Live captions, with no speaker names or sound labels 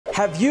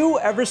Have you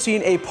ever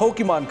seen a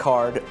Pokemon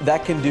card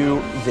that can do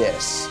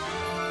this?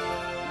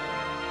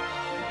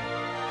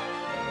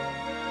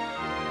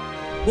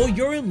 Well,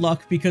 you're in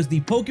luck because the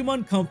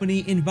Pokemon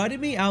Company invited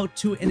me out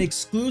to an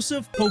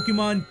exclusive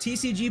Pokemon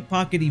TCG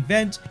Pocket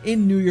event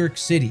in New York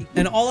City.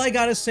 And all I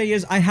gotta say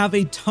is I have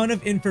a ton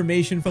of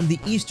information from the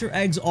Easter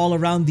eggs all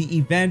around the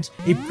event,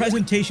 a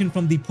presentation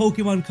from the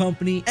Pokemon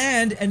Company,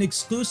 and an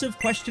exclusive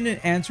question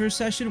and answer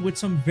session with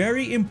some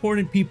very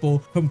important people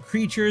from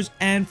Creatures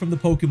and from the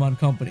Pokemon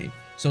Company.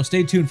 So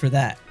stay tuned for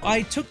that.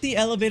 I took the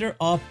elevator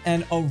up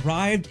and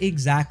arrived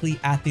exactly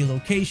at the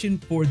location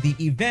for the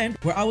event,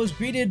 where I was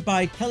greeted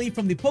by Kelly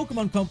from the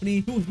Pokemon Company,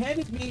 who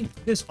handed me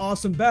this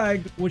awesome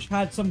bag, which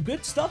had some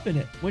good stuff in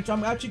it, which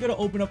I'm actually going to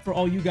open up for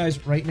all you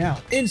guys right now.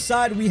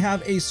 Inside, we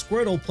have a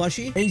Squirtle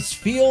plushie, a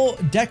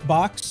Spheal deck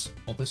box.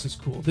 Oh, this is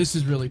cool. This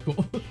is really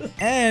cool.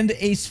 And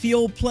a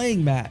Spheal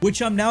playing mat,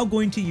 which I'm now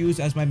going to use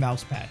as my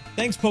mouse pad.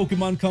 Thanks,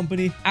 Pokemon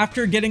Company.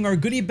 After getting our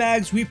goodie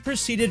bags, we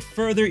proceeded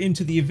further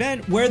into the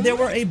event, where there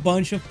were a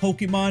bunch of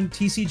Pokemon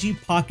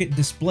TCG Pocket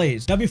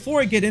displays. Now, before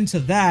I get into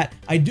that,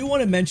 I do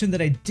want to mention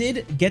that I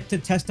did get to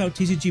test out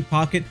TCG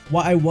Pocket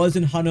while I was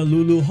in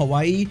Honolulu,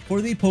 Hawaii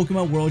for the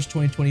Pokemon Worlds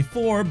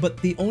 2024, but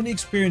the only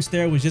experience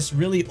there was just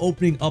really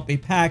opening up a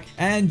pack,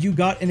 and you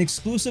got an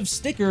exclusive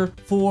sticker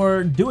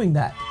for doing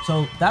that.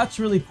 So that's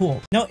really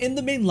cool. Now, in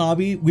the main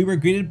lobby, we were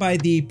greeted by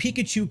the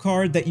Pikachu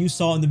card that you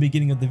saw in the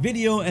beginning of the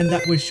video and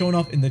that was shown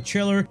off in the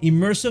trailer.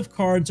 Immersive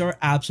cards are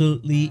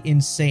absolutely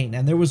insane.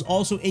 And there was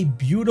also a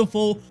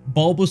beautiful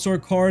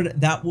Bulbasaur card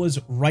that was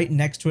right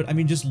next to it. I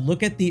mean, just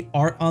look at the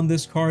art on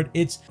this card.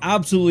 It's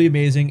absolutely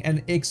amazing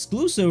and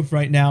exclusive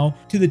right now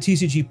to the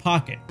TCG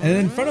Pocket. And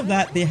then in front of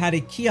that, they had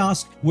a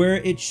kiosk where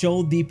it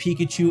showed the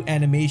Pikachu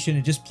animation.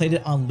 It just played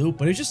it on loop,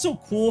 but it's just so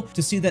cool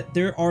to see that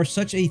there are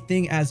such a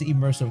thing as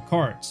immersive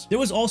cards. There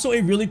was also a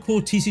really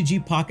cool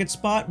TCG Pocket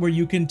spot where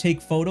you can take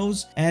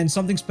photos, and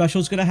something special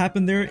is going to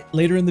happen there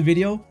later in the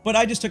video. But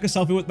I just took a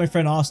selfie with my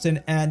friend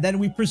Austin, and then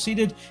we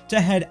proceeded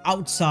to head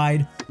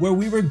outside, where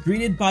we were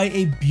greeted by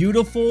a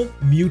beautiful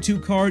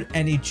Mewtwo card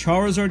and a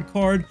Charizard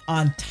card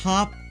on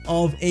top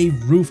of a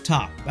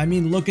rooftop. I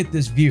mean, look at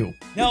this view.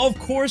 Now, of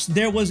course,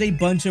 there was a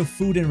bunch of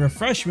food and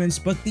refreshments,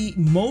 but the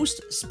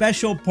most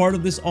special part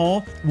of this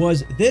all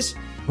was this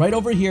right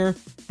over here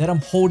that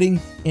I'm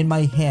holding in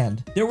my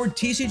hand. There were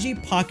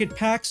TCG Pocket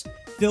packs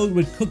filled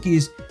with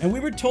cookies, and we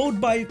were told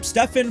by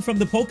Stefan from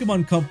the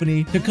Pokemon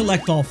Company to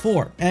collect all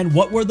 4. And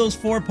what were those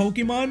 4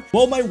 Pokemon?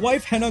 Well, my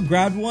wife Henna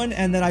grabbed one,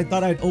 and then I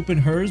thought I'd open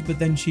hers, but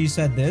then she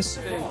said this.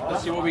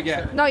 Let's see what we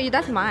get. No,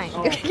 that's mine.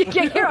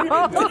 Get your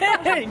own.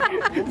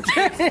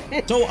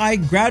 So I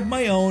grabbed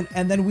my own,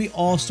 and then we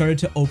all started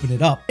to open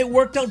it up. It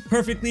worked out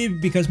perfectly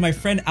because my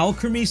friend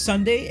Alchemy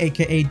Sunday,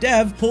 aka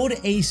Dev, pulled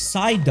a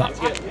Psyduck.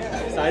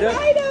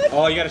 Psyduck?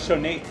 Oh, you gotta show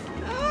Nate.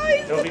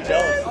 Don't be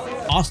jealous.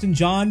 Austin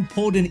John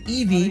pulled an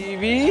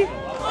Eevee.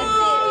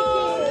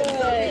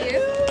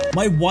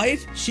 My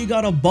wife, she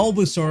got a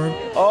Bulbasaur.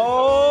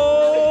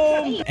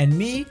 Oh! And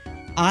me,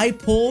 I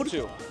pulled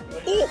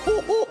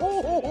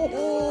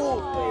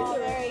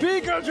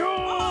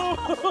Pikachu!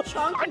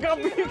 I got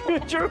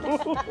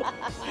Pikachu!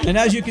 And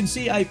as you can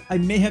see, I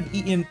may have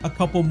eaten a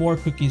couple more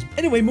cookies.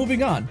 Anyway,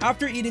 moving on.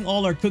 After eating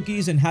all our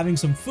cookies and having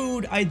some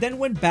food, I then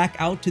went back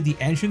out to the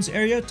entrance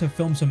area to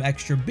film some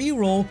extra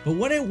B-roll. But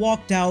when I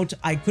walked out,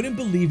 I couldn't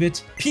believe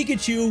it.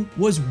 Pikachu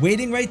was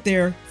waiting right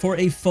there for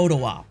a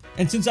photo op.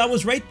 And since I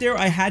was right there,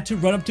 I had to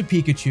run up to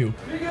Pikachu.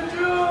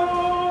 Pikachu!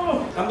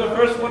 I'm the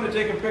first one to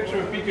take a picture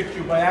of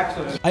Pikachu by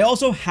accident. I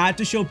also had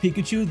to show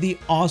Pikachu the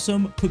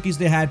awesome cookies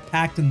they had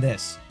packed in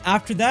this.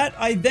 After that,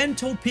 I then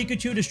told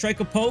Pikachu to strike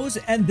a pose,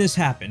 and this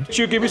happened.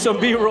 Pikachu, give me some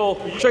B-roll.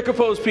 Strike a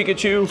pose,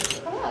 Pikachu.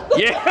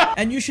 Yeah!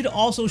 And you should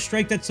also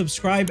strike that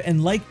subscribe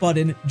and like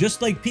button,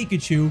 just like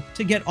Pikachu,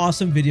 to get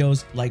awesome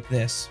videos like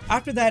this.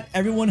 After that,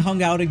 everyone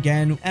hung out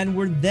again, and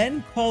were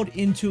then called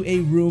into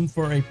a room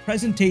for a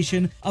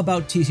presentation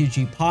about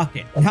TCG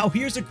Pocket. Now,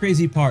 here's the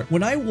crazy part.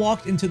 When I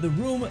walked into the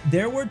room,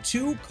 there were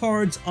 2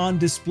 cards on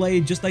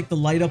display, just like the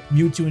light up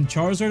Mewtwo and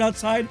Charizard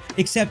outside,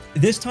 except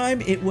this time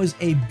it was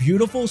a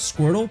beautiful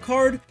Squirtle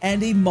card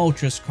and a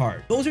Moltres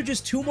card. Those are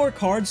just 2 more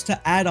cards to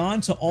add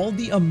on to all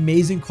the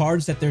amazing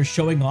cards that they're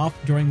showing off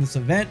during this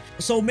event,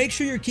 so make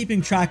sure you're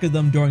keeping track of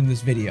them during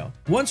this video.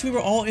 Once we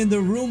were all in the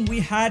room, we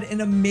had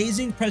an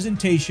amazing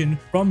presentation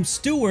from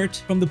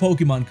Stuart from the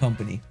Pokemon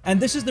Company. And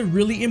this is the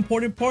really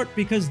important part,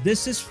 because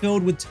this is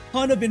filled with a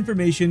ton of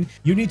information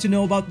you need to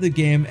know about the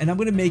game, and I'm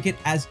going to make it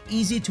as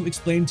easy to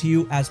explain to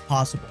you as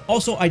possible.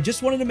 Also, I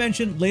just wanted to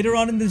mention, later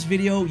on in this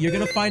video, you're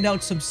going to find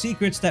out some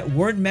secrets that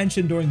weren't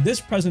mentioned during this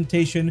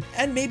presentation,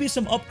 and maybe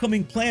some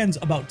upcoming plans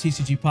about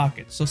TCG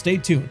Pocket, so stay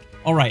tuned.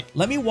 All right,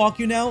 let me walk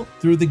you now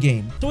through the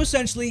game. So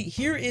essentially,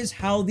 here is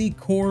how the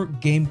core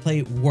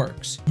gameplay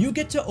works. You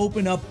get to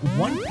open up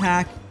 1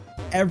 pack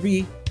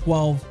every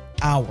 12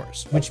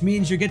 hours, which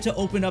means you get to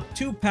open up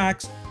 2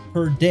 packs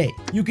per day.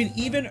 You can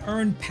even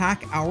earn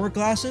pack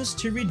hourglasses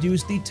to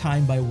reduce the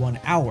time by 1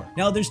 hour.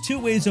 Now, there's 2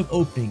 ways of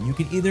opening. You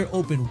can either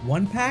open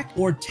 1 pack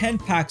or 10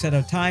 packs at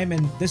a time,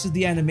 and this is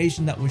the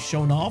animation that was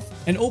shown off.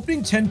 And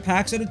opening 10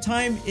 packs at a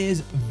time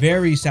is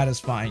very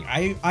satisfying.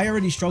 I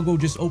already struggle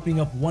just opening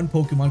up 1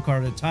 Pokemon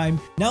card at a time.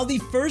 Now, the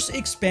first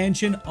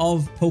expansion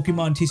of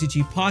Pokemon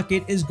TCG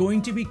Pocket is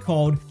going to be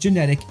called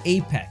Genetic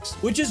Apex,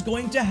 which is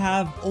going to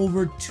have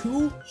over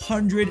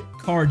 200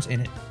 cards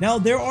in it. Now,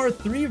 there are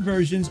 3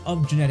 versions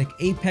of Genetic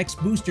Apex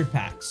booster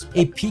packs: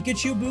 a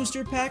Pikachu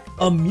booster pack,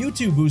 a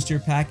Mewtwo booster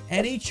pack,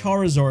 and a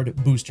Charizard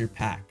booster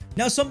pack.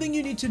 Now, something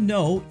you need to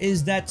know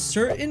is that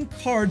certain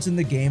cards in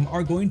the game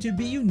are going to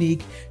be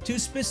unique to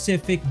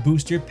specific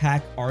booster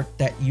pack art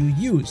that you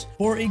use.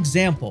 For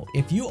example,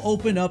 if you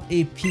open up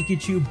a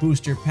Pikachu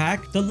booster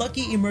pack, the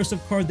lucky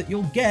immersive card that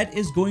you'll get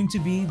is going to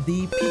be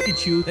the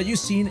Pikachu that you've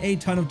seen a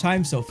ton of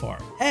times so far.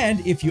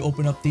 And if you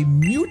open up the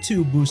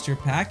Mewtwo booster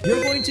pack,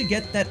 you're going to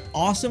get that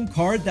awesome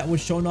card that was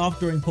shown off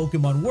during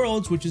Pokemon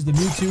Worlds, which is the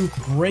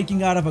Mewtwo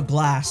breaking out of a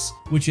glass,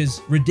 which is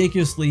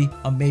ridiculously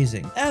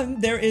amazing. And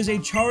there is a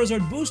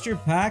Charizard booster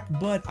pack,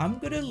 but I'm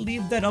gonna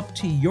leave that up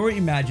to your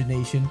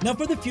imagination. Now,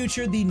 for the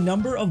future, the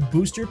number of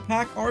booster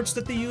pack arts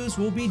that they use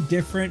will be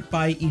different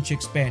by each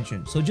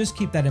expansion, so just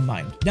keep that in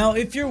mind. Now,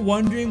 if you're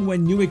wondering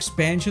when new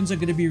expansions are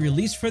going to be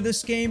released for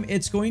this game,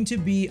 it's going to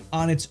be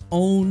on its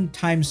own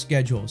time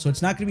schedule, so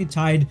it's not going to be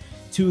tied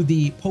to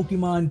the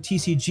Pokemon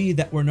TCG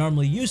that we're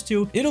normally used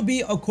to. It'll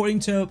be according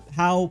to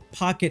how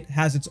Pocket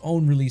has its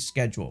own release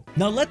schedule.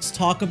 Now, let's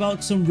talk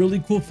about some really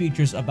cool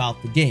features about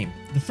the game.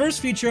 The first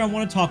feature I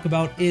want to talk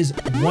about is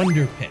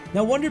Wonder Pick.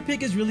 Now, Wonder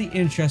Pick is really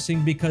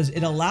interesting because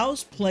it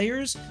allows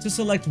players to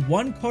select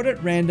 1 card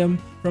at random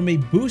from a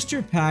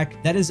booster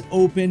pack that is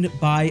opened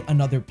by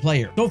another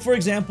player. So, for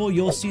example,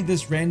 you'll see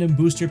this random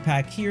booster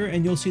pack here,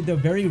 and you'll see the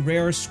very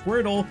rare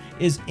Squirtle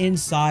is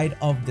inside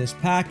of this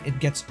pack. It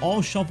gets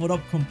all shuffled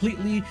up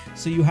completely,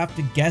 so you have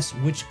to guess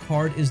which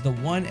card is the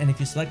one, and if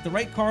you select the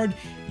right card,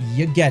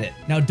 you get it.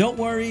 Now, don't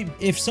worry,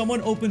 if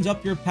someone opens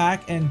up your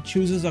pack and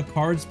chooses a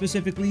card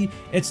specifically,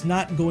 it's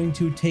not going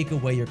to take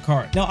away your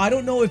card. Now, I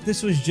don't know if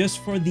this was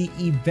just for the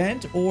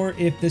event or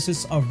if this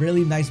is a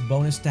really nice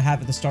bonus to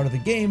have at the start of the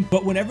game,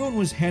 but when everyone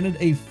was handed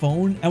a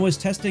phone and was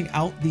testing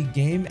out the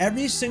game,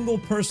 every single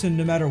person,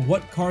 no matter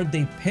what card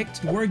they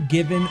picked, were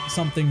given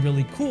something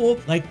really cool,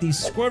 like the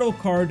Squirtle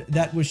card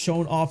that was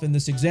shown off in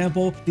this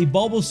example, the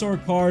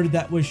Bulbasaur card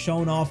that was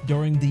shown off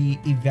during the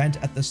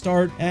event at the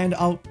start, and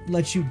I'll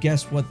let you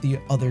guess what the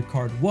other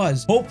card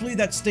was. Hopefully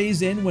that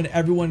stays in when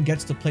everyone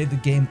gets to play the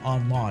game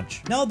on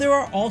launch. Now, there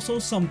are also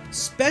some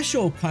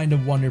special kind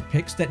of Wonder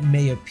Picks that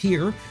may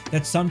appear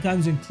that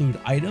sometimes include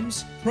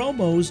items,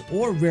 promos,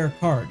 or rare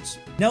cards.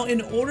 Now,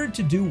 in order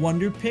to do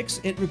Wonder Picks,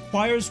 it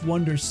requires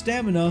Wonder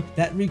Stamina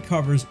that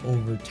recovers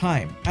over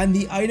time. And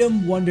the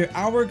item Wonder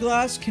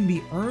Hourglass can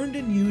be earned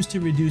and used to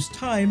reduce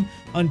time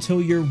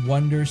until your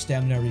Wonder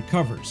Stamina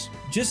recovers.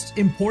 Just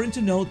important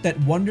to note that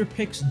Wonder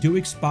Picks do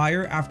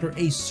expire after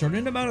a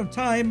certain amount of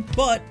time,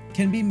 but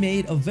can be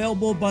made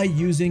available by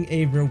using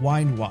a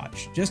rewind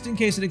watch. Just in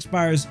case it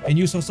expires and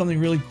you saw something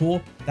really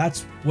cool,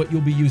 that's what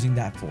you'll be using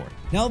that for.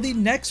 Now, the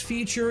next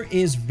feature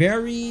is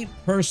very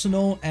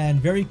personal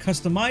and very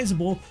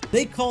customizable.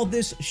 They call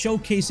this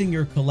showcasing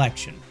your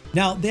collection.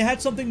 Now, they had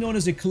something known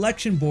as a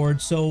collection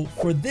board, so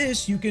for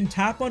this, you can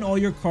tap on all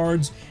your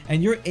cards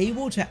and you're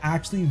able to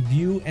actually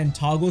view and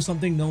toggle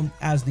something known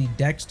as the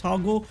Dex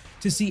toggle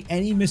to see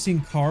any missing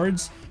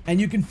cards,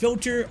 and you can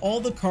filter all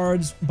the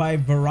cards by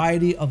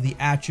variety of the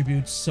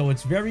attributes, so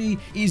it's very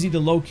easy to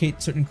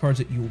locate certain cards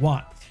that you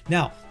want.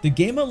 Now, the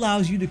game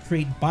allows you to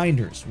create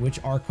binders,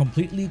 which are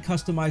completely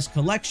customized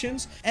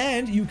collections,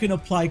 and you can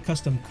apply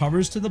custom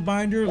covers to the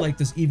binder, like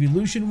this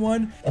Evolution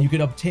one. You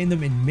can obtain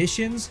them in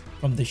missions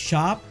from the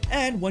shop,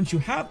 and once you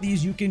have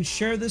these, you can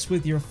share this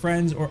with your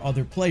friends or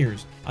other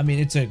players. I mean,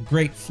 it's a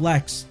great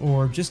flex,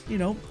 or just, you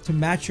know, to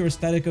match your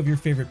aesthetic of your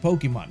favorite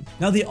Pokemon.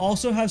 Now, they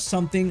also have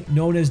something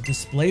known as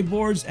display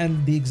boards,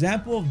 and the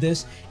example of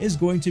this is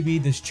going to be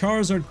this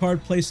Charizard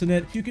card placed in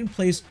it. You can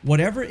place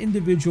whatever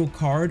individual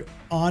card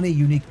on a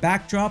unique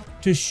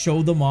backdrop to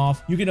show them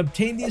off. You can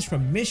obtain these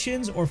from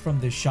missions or from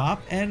the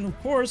shop, and of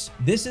course,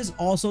 this is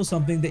also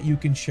something that you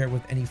can share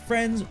with any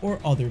friends or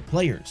other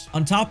players.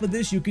 On top of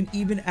this, you can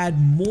even add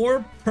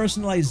more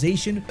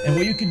personalization, and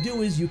what you can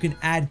do is you can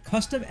add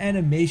custom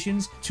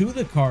animations to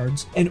the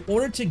cards in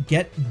order to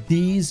get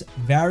these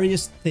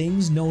various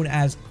things known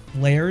as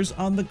Flairs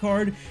on the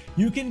card.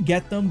 You can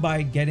get them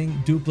by getting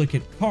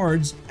duplicate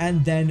cards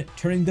and then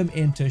turning them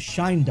into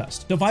shine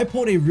dust. So if I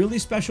pulled a really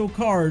special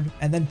card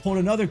and then pulled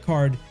another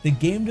card, the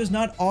game does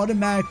not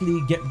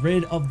automatically get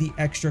rid of the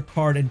extra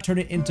card and turn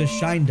it into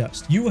shine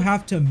dust. You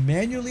have to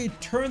manually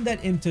turn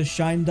that into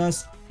shine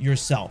dust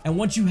yourself. And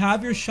once you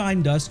have your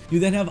shine dust, you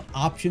then have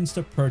options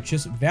to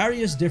purchase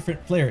various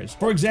different Flairs.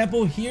 For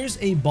example, here's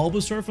a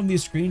Bulbasaur from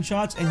these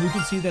screenshots, and you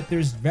can see that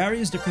there's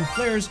various different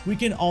Flairs we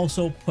can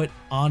also put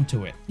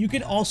onto it. You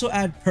can also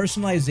add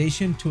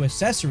personalization to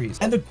accessories.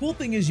 And the cool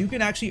thing is you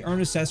can actually earn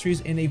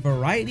accessories in a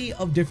variety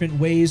of different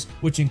ways,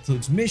 which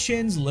includes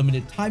missions,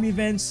 limited time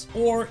events,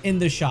 or in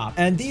the shop.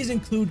 And these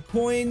include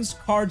coins,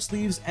 card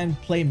sleeves, and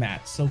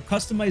playmats. So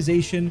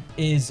customization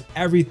is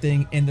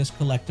everything in this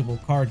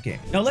collectible card game.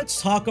 Now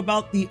let's talk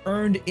about the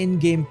earned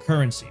in-game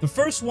currency. The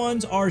first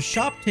ones are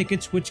shop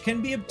tickets, which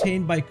can be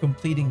obtained by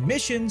completing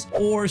missions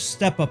or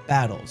step-up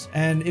battles.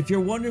 And if you're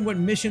wondering what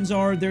missions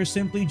are, they're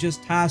simply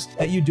just tasks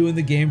that you do in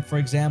the game. For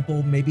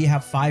example, maybe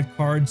have 5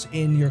 cards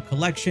in your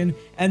collection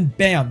and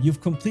bam,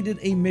 you've completed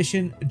a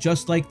mission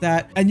just like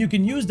that. And you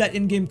can use that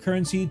in-game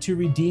currency to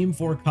redeem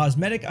for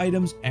cosmetic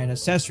items and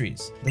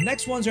accessories. The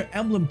next ones are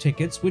emblem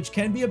tickets, which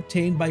can be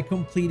obtained by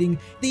completing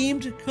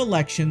themed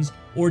collections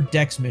or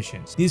dex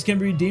missions. These can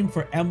be redeemed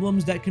for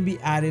emblems that can be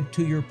added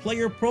to your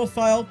player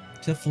profile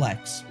to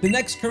flex. The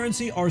next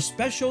currency are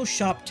special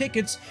shop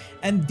tickets,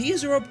 and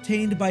these are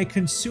obtained by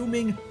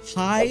consuming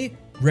high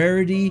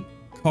rarity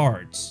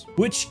cards,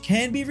 which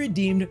can be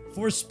redeemed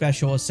for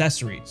special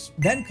accessories.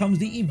 Then comes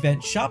the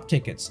event shop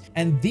tickets,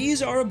 and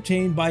these are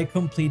obtained by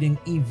completing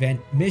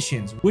event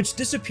missions, which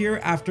disappear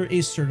after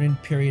a certain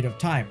period of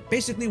time,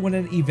 basically when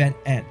an event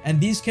ends. And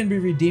these can be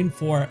redeemed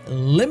for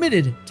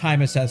limited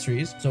time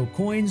accessories, so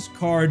coins,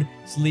 card,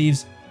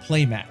 sleeves,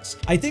 playmats.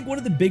 I think one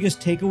of the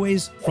biggest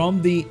takeaways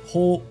from the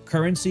whole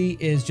currency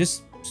is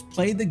just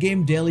play the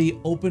game daily,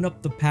 open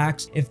up the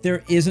packs. If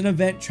there is an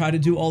event, try to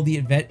do all the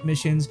event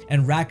missions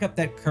and rack up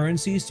that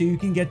currency so you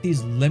can get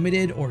these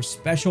limited or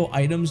special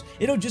items.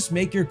 It'll just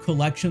make your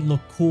collection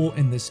look cool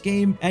in this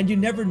game, and you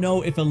never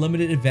know if a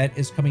limited event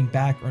is coming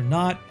back or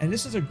not, and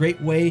this is a great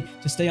way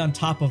to stay on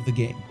top of the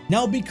game.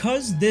 Now,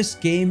 because this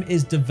game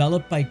is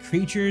developed by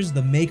Creatures,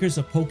 the makers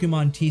of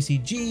Pokemon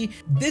TCG,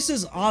 this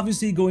is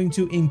obviously going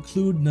to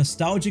include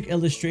nostalgic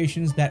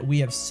illustrations that we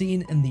have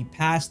seen in the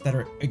past that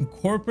are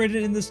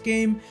incorporated in this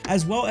game,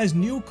 as well as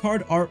new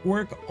card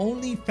artwork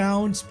only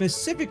found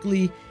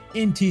specifically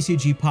in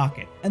TCG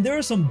Pocket. And there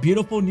are some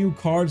beautiful new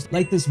cards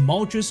like this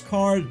Moltres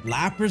card,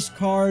 Lapras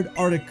card,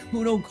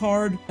 Articuno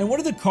card, and one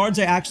of the cards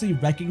I actually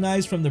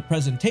recognized from the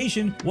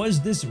presentation was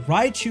this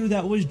Raichu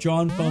that was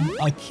drawn from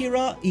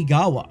Akira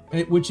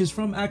Igawa, which is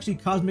from actually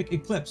Cosmic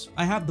Eclipse.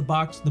 I have the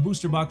box, the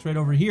booster box right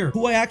over here,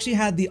 who I actually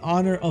had the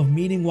honor of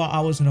meeting while I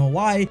was in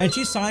Hawaii, and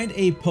she signed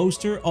a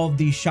poster of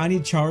the shiny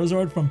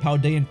Charizard from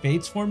Paldean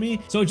Fates for me.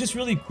 So it's just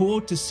really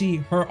cool to see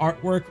her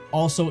artwork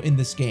also in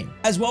this game,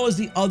 as well as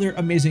the other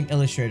amazing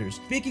illustrators.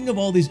 Speaking of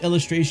all these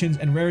illustrations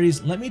and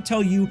rarities, let me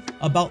tell you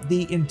about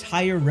the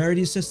entire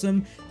rarity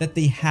system that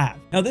they have.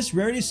 Now, this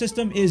rarity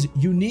system is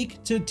unique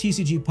to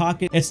TCG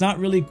Pocket. It's not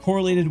really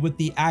correlated with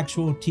the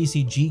actual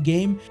TCG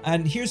game.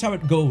 And here's how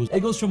it goes. It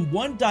goes from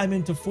 1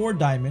 diamond to 4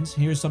 diamonds.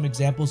 Here's some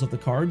examples of the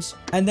cards.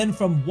 And then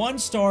from 1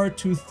 star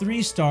to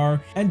 3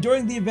 star. And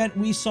during the event,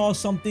 we saw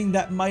something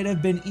that might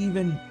have been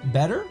even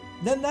better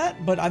than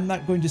that, but I'm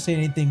not going to say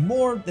anything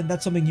more, then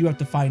that's something you have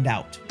to find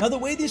out. Now, the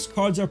way these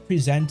cards are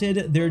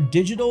presented, their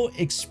digital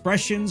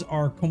expressions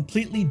are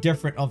completely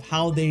different of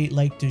how they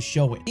like to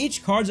show it.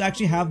 Each cards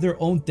actually have their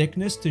own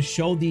thickness to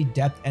show the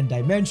depth and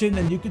dimension,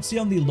 and you can see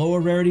on the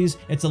lower rarities,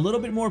 it's a little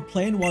bit more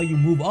plain, while you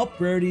move up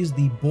rarities,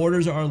 the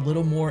borders are a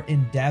little more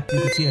in depth.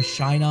 You can see a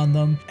shine on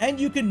them, and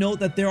you can note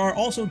that there are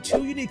also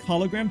 2 unique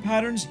hologram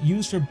patterns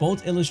used for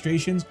both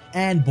illustrations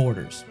and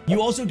borders.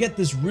 You also get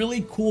this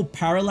really cool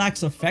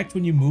parallax effect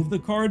when you move the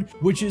card,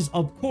 which is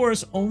of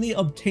course only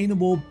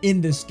obtainable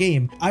in this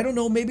game. I don't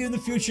know, maybe in the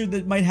future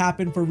that might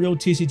happen for real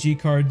TCG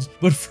cards,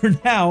 but for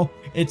now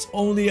it's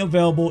only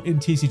available in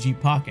TCG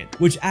Pocket,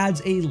 which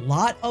adds a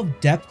lot of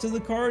depth to the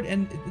card,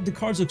 and the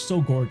cards look so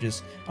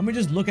gorgeous. I mean,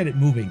 just look at it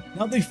moving.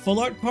 Now, the full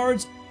art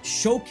cards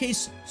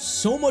showcase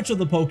so much of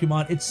the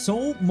Pokemon. It's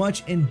so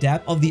much in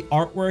depth of the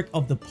artwork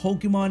of the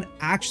Pokemon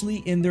actually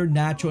in their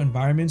natural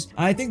environments.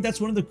 And I think that's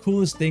one of the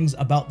coolest things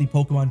about the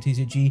Pokemon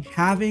TCG,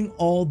 having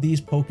all these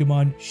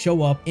Pokemon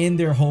show up in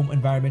their home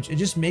environments. It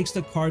just makes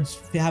the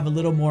cards have a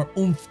little more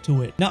oomph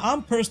to it. Now,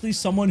 I'm personally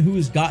someone who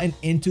has gotten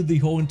into the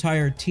whole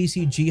entire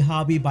TCG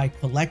hobby by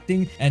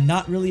collecting and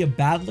not really a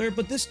battler,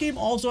 but this game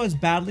also has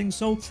battling,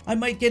 so I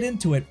might get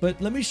into it. But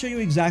let me show you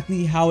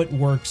exactly how it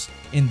works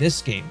in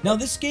this game. Now,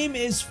 this game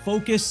is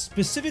focused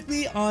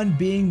specifically on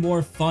being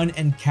more fun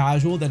and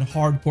casual than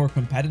hardcore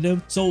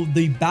competitive. So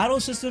the battle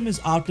system is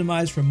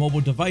optimized for mobile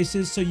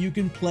devices, so you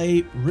can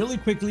play really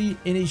quickly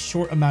in a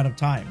short amount of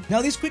time.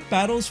 Now, these quick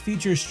battles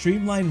feature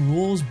streamlined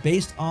rules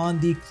based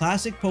on the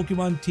classic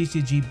Pokemon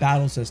TCG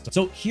battle system.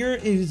 So here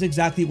is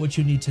exactly what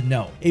you need to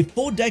know. A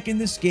full deck in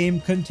this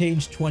game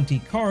contains 20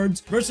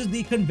 cards versus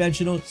the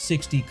conventional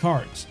 60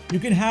 cards. You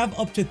can have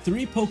up to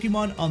 3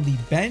 Pokemon on the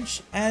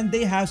bench, and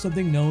they have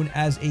something known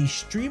as a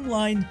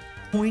streamlined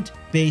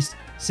point-based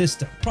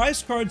system.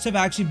 Prize cards have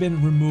actually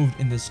been removed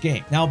in this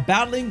game. Now,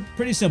 battling,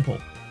 pretty simple.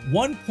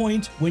 1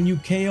 point when you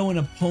KO an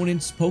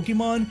opponent's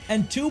Pokemon,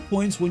 and 2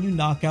 points when you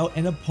knock out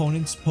an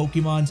opponent's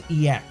Pokemon's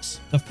EX.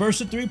 The first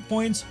to 3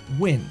 points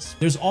wins.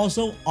 There's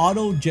also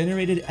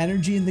auto-generated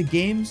energy in the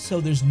game, so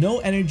there's no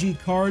energy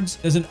cards.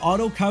 There's an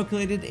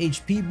auto-calculated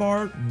HP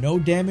bar, no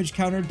damage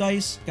counter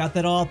dice. Got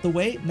that all out the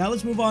way. Now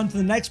let's move on to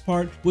the next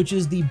part, which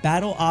is the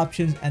battle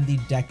options and the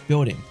deck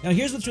building. Now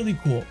here's what's really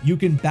cool. You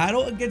can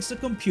battle against a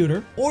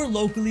computer or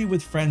locally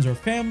with friends or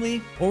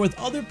family or with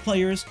other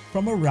players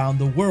from around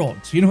the world.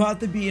 So you don't have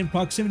to be in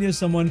proximity to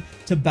someone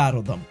to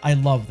battle them. I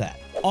love that.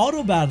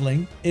 Auto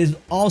battling is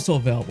also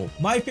available.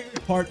 My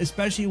favorite part,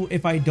 especially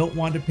if I don't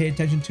want to pay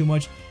attention too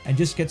much and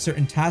just get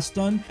certain tasks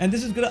done. And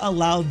this is going to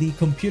allow the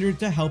computer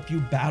to help you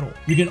battle.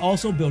 You can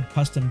also build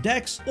custom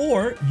decks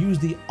or use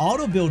the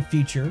auto build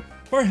feature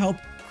for help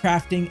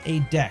crafting a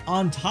deck.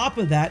 On top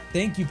of that,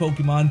 thank you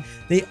Pokemon,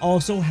 they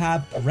also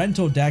have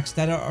rental decks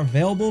that are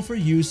available for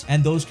use,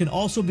 and those can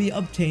also be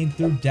obtained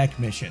through deck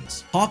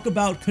missions. Talk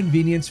about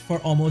convenience for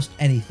almost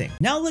anything.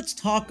 Now let's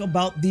talk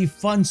about the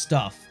fun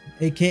stuff,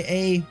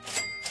 aka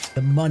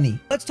the money.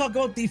 Let's talk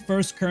about the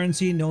first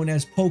currency known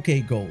as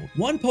Poke Gold.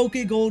 1 Poke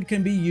Gold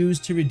can be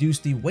used to reduce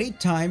the wait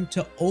time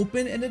to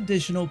open an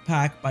additional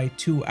pack by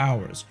 2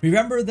 hours.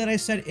 Remember that I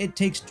said it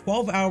takes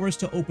 12 hours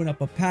to open up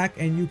a pack,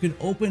 and you can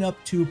open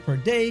up 2 per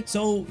day,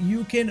 so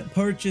you can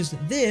purchase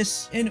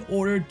this in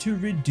order to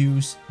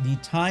reduce the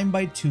time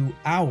by 2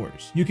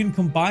 hours. You can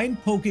combine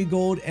Poke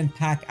Gold and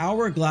pack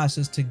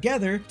hourglasses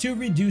together to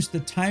reduce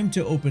the time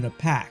to open a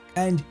pack.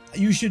 And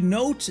you should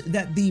note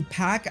that the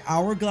pack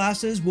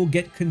hourglasses will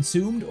get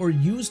consumed or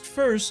used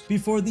first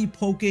before the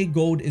Poke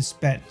Gold is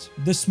spent.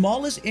 The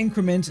smallest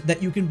increment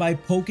that you can buy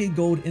Poke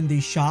Gold in the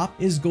shop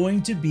is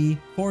going to be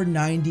for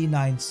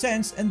 99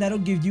 cents, and that'll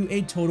give you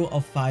a total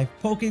of 5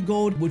 Poke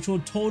Gold, which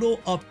will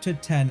total up to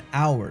 10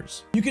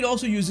 hours. You can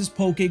also use this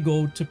Poke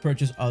Gold to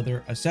purchase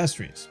other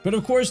accessories. But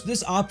of course,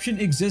 this option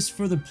exists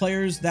for the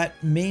players that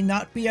may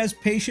not be as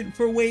patient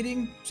for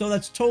waiting, so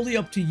that's totally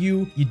up to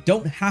you. You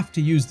don't have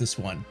to use this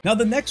one. Now,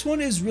 the next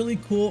one is really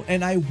cool,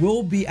 and I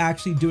will be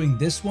actually doing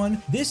this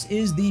one. This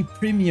is the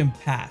Premium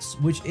Pass,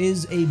 which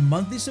is a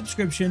monthly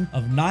subscription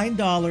of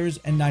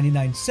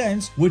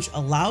 $9.99, which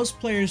allows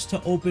players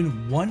to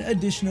open 1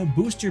 additional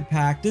booster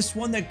pack. This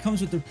one that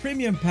comes with the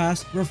Premium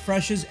Pass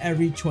refreshes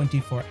every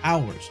 24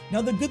 hours.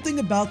 Now, the good thing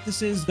about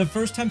this is the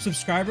first-time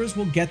subscribers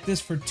will get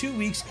this for 2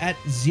 weeks at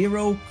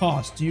 0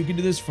 cost. So you can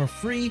do this for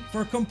free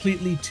for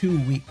completely 2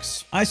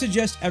 weeks. I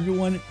suggest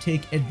everyone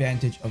take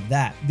advantage of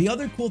that. The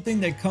other cool thing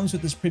that comes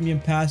with this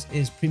Premium Pass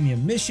is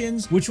premium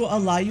missions, which will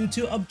allow you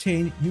to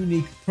obtain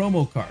unique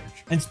promo cards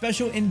and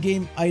special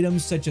in-game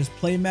items such as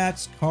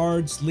playmats,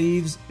 cards,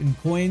 sleeves, and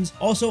coins.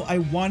 Also, I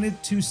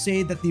wanted to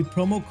say that the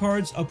promo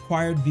cards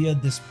acquired via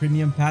this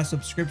Premium Pass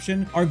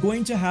subscription are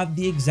going to have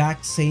the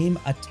exact same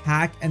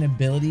attack and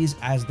abilities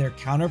as their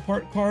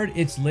counterpart card.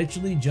 It's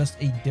literally just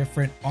a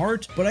different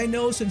art, but I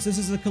know since this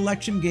is a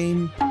collection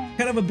game,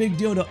 kind of a big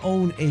deal to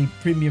own a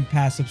Premium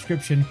Pass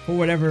subscription for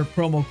whatever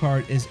promo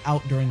card is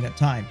out during that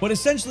time. But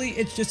essentially,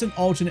 it's just an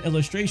alternate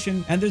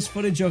illustration, and there's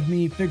footage of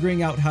me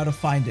figuring out how to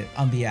find it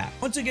on the app.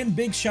 Once again,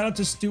 big shout out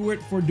to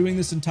Stuart for doing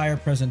this entire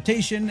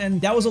presentation,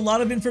 and that was a lot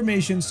of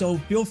information, so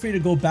feel free to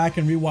go back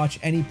and rewatch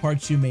any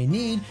parts you may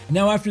need.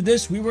 Now, after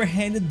this, we were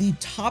handed the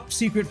top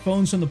secret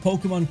phones from the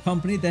Pokemon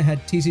company that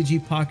had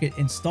TCG Pocket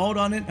installed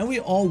on it, and we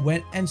all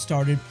went and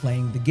started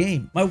playing the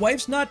game. My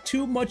wife's not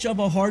too much of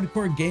a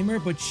hardcore gamer,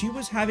 but she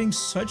was having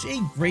such a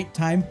great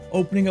time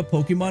opening up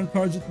Pokemon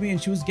cards with me,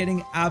 and she was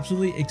getting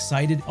absolutely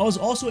excited. I was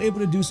also able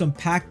to do some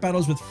pack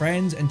battles with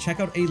friends and check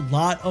out a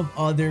lot of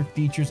other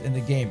features in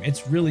the game.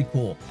 It's really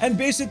cool. And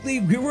basically,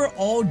 we were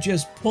all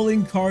just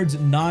pulling cards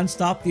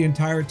non-stop the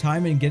entire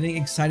time and getting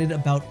excited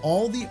about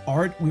all the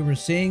art we were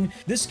seeing.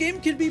 This game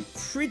can be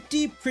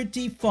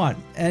pretty fun,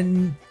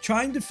 and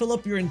trying to fill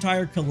up your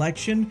entire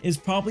collection is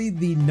probably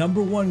the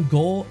 #1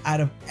 goal out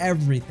of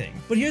everything.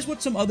 But here's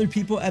what some other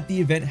people at the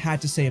event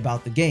had to say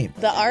about the game.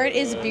 The art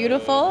is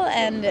beautiful,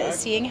 and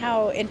seeing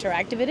how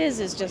interactive it is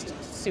just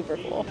super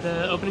cool.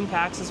 The opening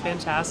packs is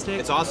fantastic.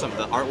 It's awesome.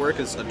 The artwork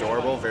is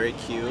adorable, very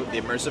cute.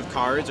 The immersive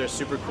cards are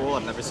super cool.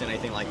 I've never seen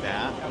anything like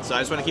that. So I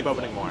just want to keep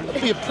opening more.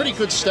 It'd be a pretty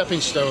good stepping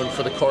stone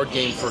for the card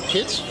game for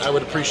kids. I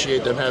would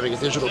appreciate them having a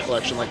digital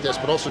collection like this,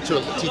 but also too,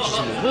 it teaches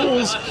them the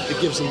rules. It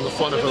gives them the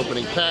fun of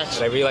opening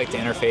packs. I really like the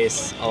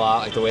interface a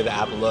lot, like the way the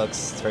app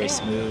looks. It's very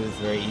smooth,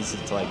 very easy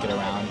to get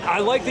around. I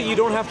like that you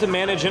don't have to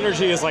manage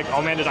energy as like,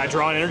 oh man, did I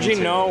draw an energy?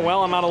 No,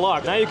 well, I'm out of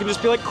luck. Now you can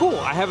just be like, cool,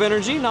 I have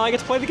energy, now I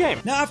get to play the game.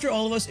 Now, after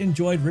all of us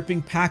enjoyed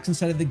ripping packs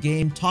inside of the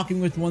game,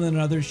 talking with one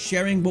another,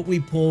 sharing what we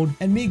pulled,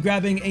 and me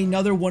grabbing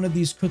another one of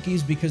these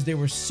cookies because they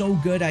were so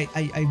good, I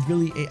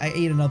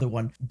ate another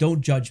one.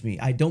 Don't judge me.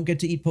 I don't get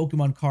to eat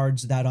Pokemon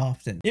cards that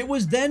often. It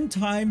was then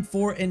time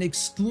for an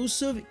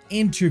exclusive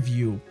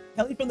interview.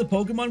 Kelly from the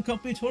Pokemon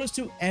Company told us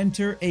to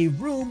enter a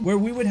room where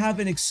we would have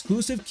an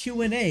exclusive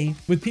Q&A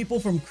with people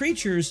from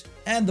Creatures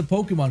and the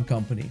Pokemon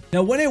Company.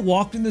 Now, when I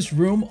walked in this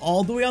room,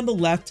 all the way on the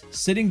left,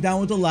 sitting down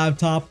with the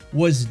laptop,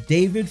 was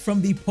David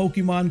from the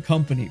Pokemon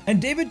Company.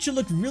 And David should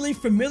look really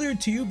familiar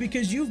to you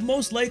because you've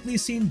most likely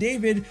seen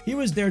David. He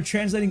was there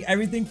translating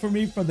everything for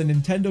me for the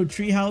Nintendo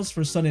Treehouse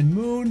for Sun and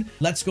Moon,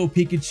 Let's Go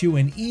Pikachu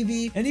and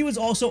Eevee, and he was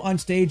also on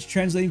stage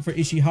translating for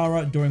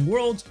Ishihara during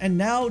Worlds. And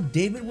now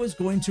David was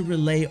going to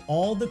relay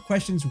all the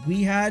questions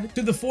we had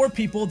to the 4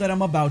 people that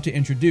I'm about to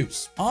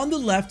introduce. On the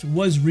left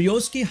was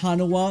Ryosuke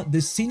Hanawa,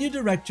 the senior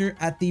director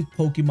at the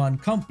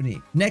Pokemon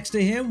Company. Next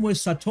to him was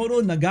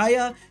Satoru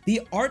Nagaya,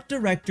 the art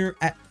director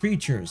at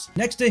Creatures.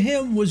 Next to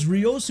him was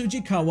Ryo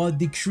Sujikawa,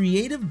 the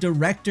creative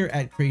director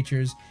at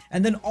Creatures.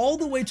 And then all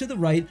the way to the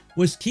right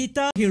was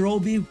Kita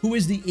Hirobi, who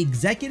is the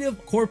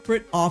executive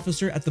corporate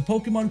officer at the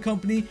Pokemon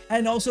Company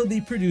and also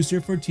the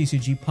producer for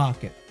TCG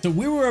Pocket. So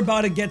we were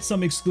about to get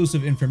some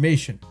exclusive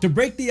information. To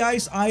break the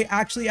ice, I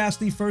actually asked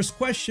the first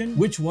question,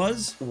 which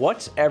was,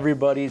 what's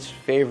everybody's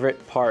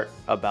favorite part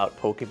about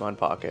Pokemon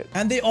Pocket?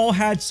 And they all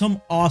had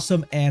some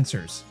awesome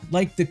answers,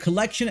 like the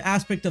collection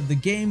aspect of the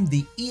game,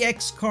 the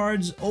EX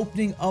cards,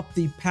 opening up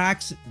the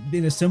packs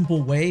in a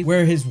simple way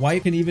where his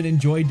wife can even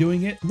enjoy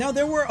doing it. Now,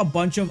 there were a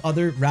bunch of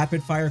other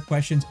rapid fire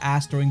questions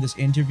asked during this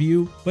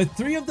interview, but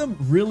 3 of them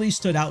really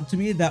stood out to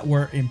me that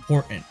were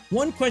important.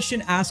 One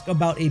question asked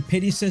about a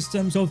pity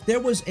system. So if there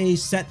was a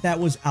set that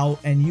was out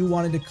and you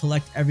wanted to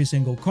collect every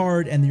single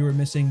card and you were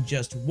missing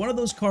just one of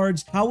those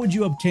cards, how would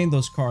you obtain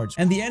those cards?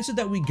 And the answer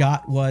that we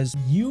got was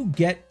you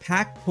get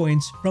pack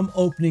points from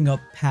opening up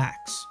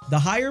packs. The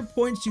higher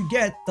points you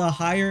get, the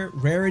higher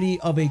rarity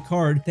of a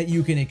card that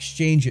you can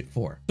exchange it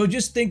for. So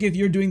just think, if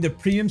you're doing the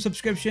premium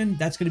subscription,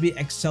 that's going to be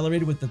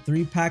accelerated with the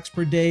 3 packs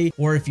per day.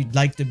 Or if you'd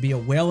like to be a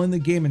whale in the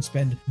game and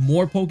spend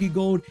more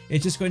Pokegold,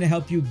 it's just going to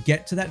help you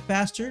get to that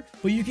faster,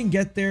 but you can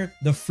get there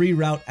the free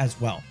route as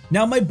well.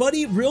 Now, my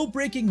buddy Real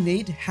Breaking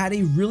Nate had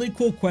a really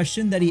cool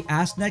question that he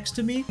asked next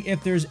to me,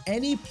 if there's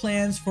any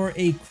plans for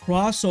a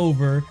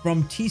crossover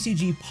from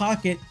TCG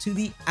Pocket to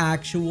the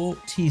actual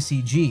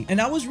TCG.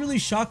 And I was really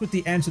shocked with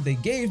the answer they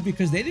gave,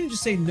 because they didn't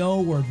just say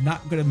no, we're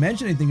not going to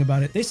mention anything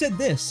about it. They said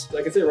this.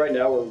 Like I said, right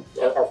now,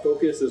 our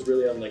focus is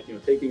really on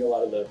taking a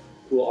lot of the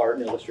cool art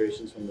and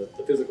illustrations from the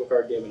physical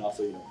card game, and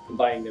also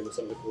combining them with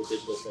some of the cool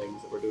digital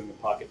things that we're doing in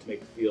Pocket to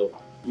make it feel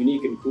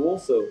unique and cool.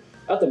 So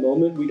at the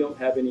moment, we don't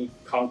have any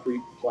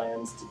concrete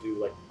plans to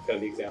do, like kind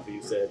of the example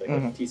you said, like a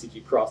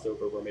TCG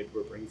crossover where maybe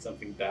we're bringing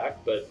something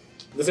back. But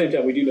at the same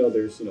time, we do know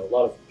there's a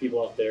lot of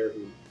people out there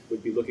who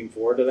would be looking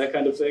forward to that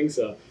kind of thing.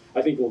 So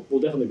I think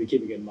we'll definitely be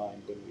keeping it in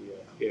mind when we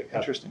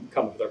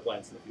come up with our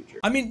plans in the future.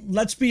 I mean,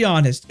 let's be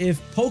honest. If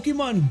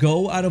Pokemon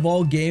Go out of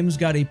all games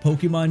got a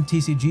Pokemon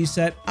TCG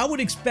set, I would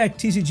expect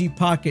TCG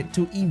Pocket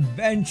to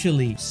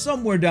eventually,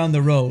 somewhere down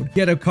the road,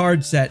 get a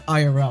card set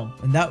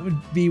IRL. And that would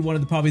be one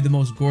of probably the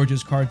most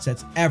gorgeous card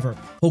sets ever.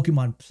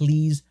 Pokemon,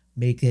 please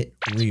make it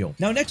real.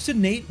 Now, next to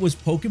Nate was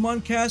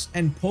Pokemon Cast,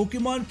 and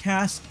Pokemon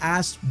Cast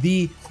asked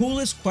the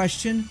coolest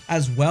question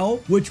as well,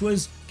 which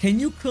was, can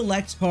you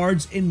collect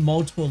cards in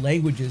multiple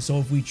languages? So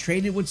if we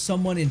traded with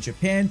someone in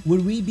Japan,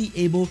 would we be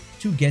able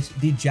to get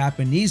the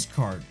Japanese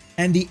card?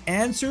 And the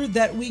answer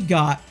that we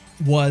got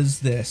was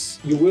this.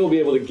 You will be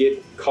able to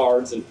get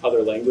cards in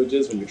other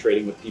languages when you're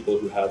trading with people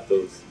who have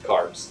those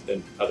cards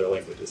in other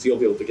languages. So you'll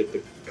be able to get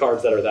the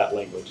cards that are that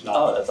language,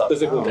 not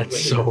physical.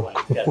 That's so cool.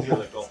 Yeah, it's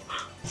really cool.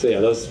 So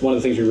yeah, that was one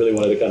of the things we really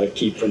wanted to kind of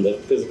keep from the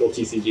physical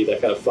TCG, that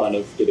kind of fun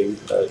of getting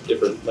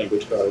different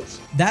language cards.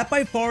 That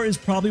by far is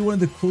probably one of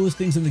the coolest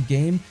things in the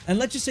game. And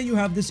let's just say you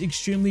have this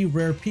extremely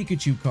rare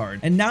Pikachu card,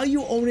 and now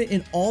you own it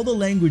in all the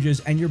languages,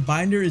 and your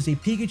binder is a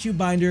Pikachu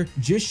binder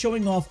just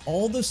showing off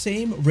all the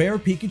same rare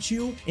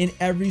Pikachu in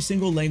every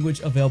single language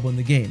available in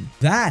the game.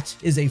 That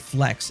is a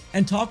flex.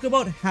 And talk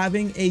about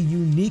having a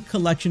unique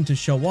collection to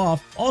show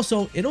off.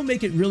 Also, it'll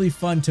make it really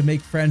fun to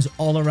make friends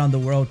all around the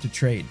world to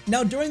trade.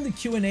 Now, during the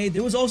Q&A,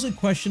 there was also a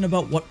question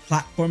about what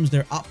platforms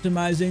they're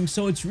optimizing,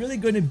 so it's really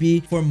going to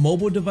be for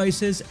mobile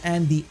devices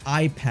and the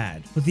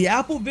iPad. But the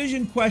Apple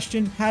Vision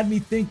question had me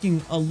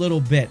thinking a little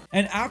bit.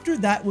 And after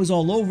that was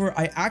all over,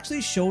 I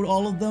actually showed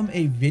all of them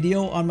a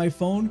video on my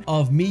phone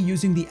of me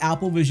using the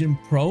Apple Vision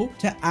Pro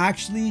to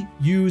actually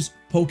use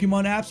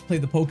Pokemon apps, play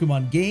the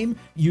Pokemon game,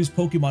 use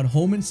Pokemon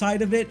Home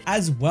inside of it,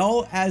 as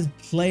well as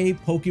play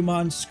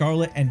Pokemon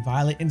Scarlet and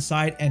Violet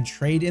inside and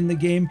trade in the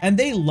game, and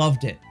they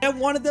loved it. I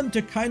wanted them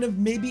to kind of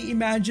maybe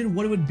imagine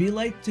what it would be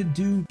like to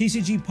do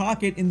TCG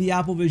Pocket in the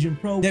Apple Vision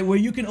Pro, that where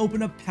you can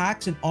open up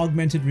packs in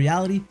augmented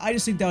reality. I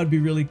just think that would be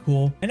really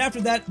cool. And after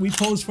that, we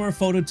posed for a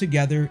photo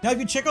together. Now, if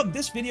you check out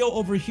this video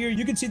over here,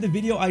 you can see the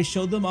video I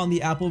showed them on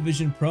the Apple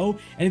Vision Pro.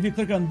 And if you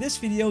click on this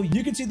video,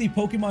 you can see the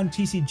Pokemon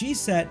TCG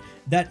set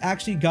that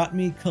actually got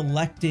me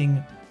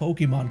collecting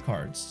Pokemon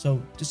cards.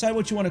 So decide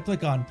what you want to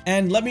click on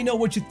and let me know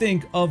what you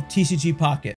think of TCG Pocket.